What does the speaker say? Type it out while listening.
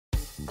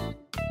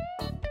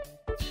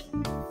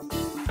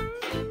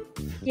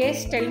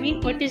Yes, tell me,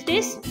 what is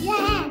this?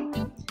 Yeah.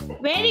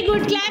 Very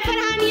good, clap for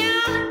Hania.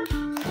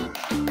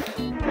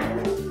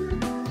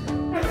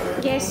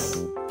 Yes.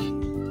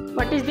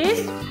 What is this?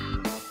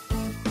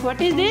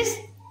 What is this?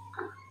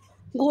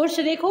 गौर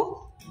से देखो.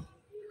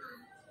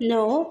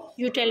 No,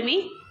 you tell me.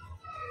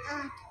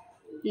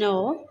 No.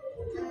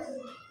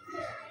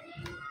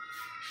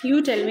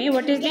 You tell me,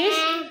 what is this?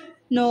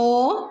 No.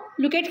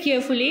 Look at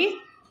carefully.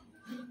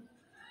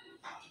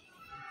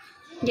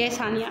 Yes,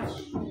 Hania.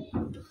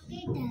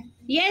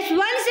 Yes,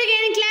 once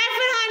again, clap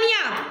for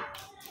Hania.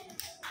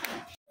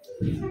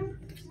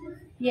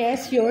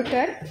 Yes, your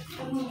turn.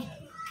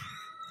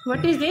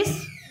 What is this?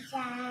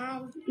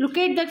 Jan. Look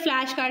at the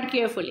flashcard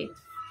carefully.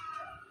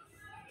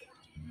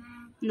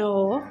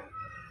 No,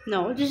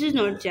 no, this is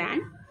not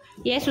Jan.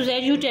 Yes,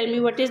 Uzair, you tell me,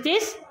 what is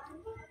this?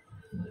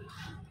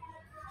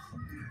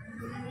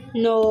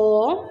 No.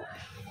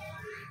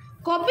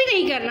 Copy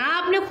नहीं करना,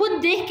 आपने खुद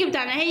देख के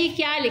बताना है ये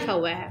क्या लिखा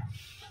हुआ है.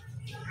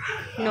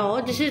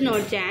 No, this is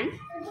not Jan.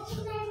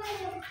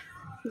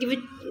 Give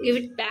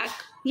it back.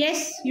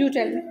 Yes, you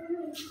tell me.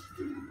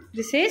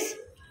 This is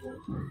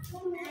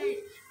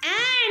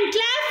and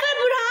clap for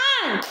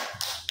Burhan.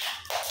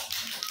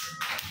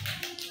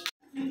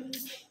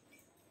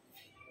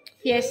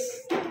 Yes.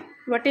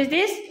 What is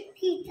this?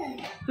 Peter.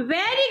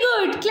 Very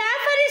good. Clap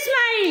for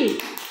Ismail.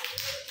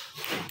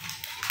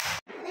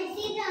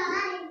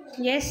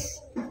 Yes.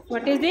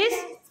 What is this?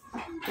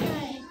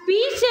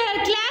 Peter.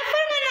 Clap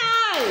for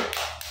Manal.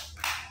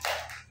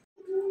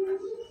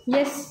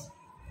 Yes.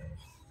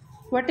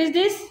 What is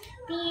this?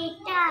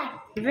 Peter.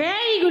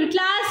 Very good.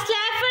 Class,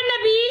 clap for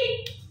Nabil.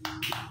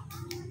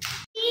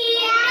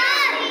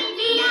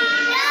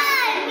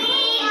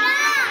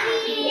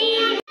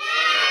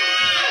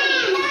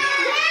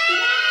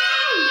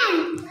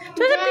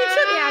 थोड़ा सा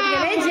पीछे क्या याद कर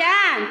रहे हैं?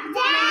 Jain.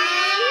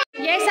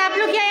 Yes, आप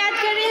लोग क्या याद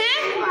कर रहे हैं?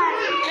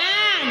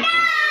 एंड.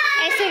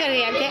 ऐसे करके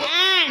याद करें.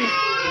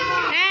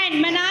 एंड.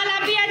 मनाल,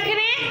 आप भी याद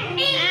करें.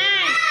 And.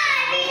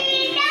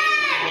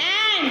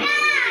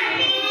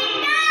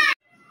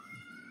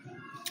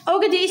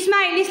 Okay, ji.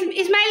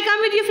 Ismail,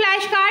 come with your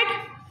flashcard.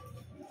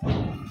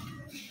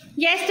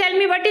 Yes, tell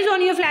me, what is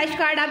on your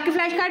flashcard? आपके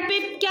flashcard पे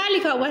क्या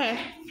लिखा हुआ है?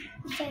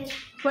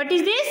 What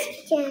is this?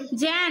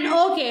 Jan.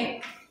 Okay.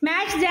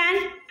 Match Jan.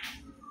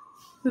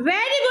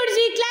 Very good,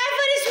 ji. Clap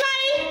for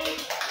Ismail.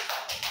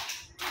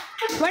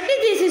 What is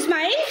this,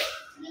 Ismail?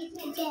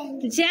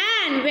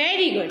 Jan.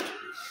 Very good.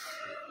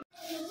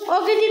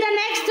 Okay, ji. The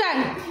next one.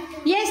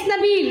 Yes,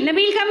 Nabil.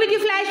 Nabil, come with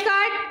your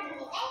flashcard.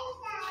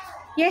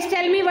 Yes,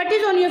 tell me, what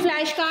is on your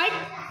flashcard?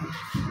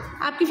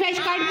 आपकी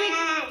flashcard पे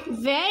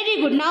very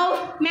good. Now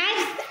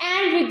match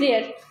and with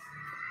there.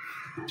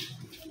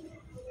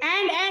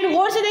 And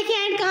गौर से देखिए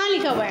and कहाँ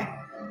लिखा हुआ है.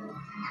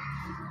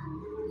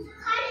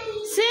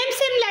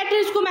 Same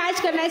letters को match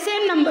करना है,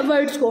 सेम नंबर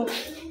वर्ड्स को.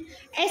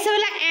 ऐसा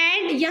वाला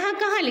and यहाँ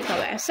कहाँ लिखा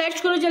हुआ है? सर्च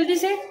करो जल्दी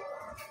से.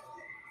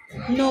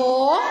 नो.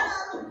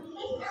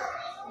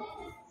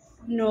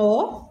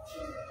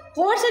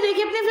 गौर से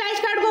देखिए अपने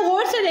flashcard को,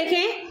 गौर से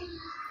देखें.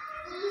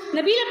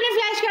 नबील, अपने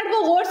फ्लैश कार्ड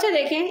को गौर से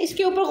देखें,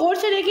 इसके ऊपर गौर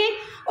से देखें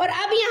और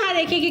अब यहाँ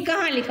देखें कि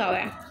कहाँ लिखा हुआ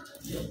है.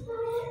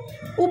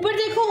 ऊपर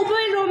देखो,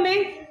 ऊपर रो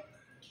में.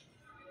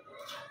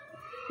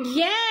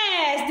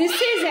 Yes,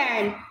 this is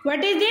and.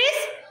 What is this?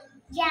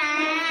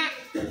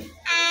 And.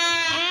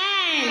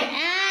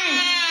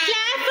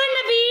 Clap for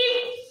Nabeel.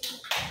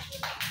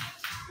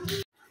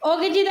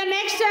 Okay ji, the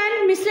next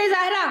one. Mister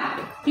Zahra,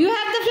 you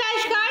have the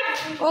flash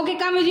card. Okay,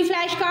 come with your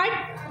flash card.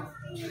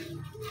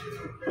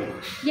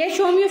 Yes,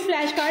 show me your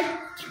flash card.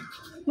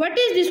 What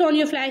is this on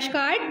your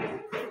flashcard?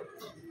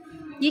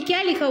 ये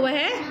क्या लिखा हुआ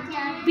है?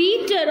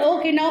 Peter.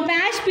 Okay, now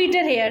match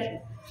Peter here.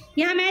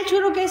 यहाँ match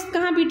करो,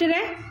 कहाँ Peter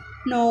है?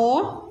 No.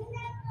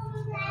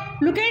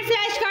 Look at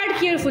flashcard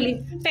carefully.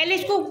 पहले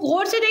इसको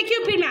गौर से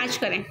देखिए फिर मैच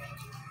करें,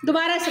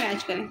 दोबारा से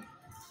मैच करें.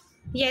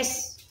 Yes.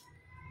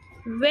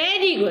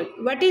 Very good.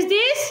 What is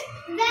this?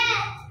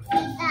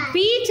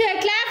 Peter.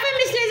 Clap for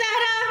Mr.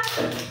 Zahra.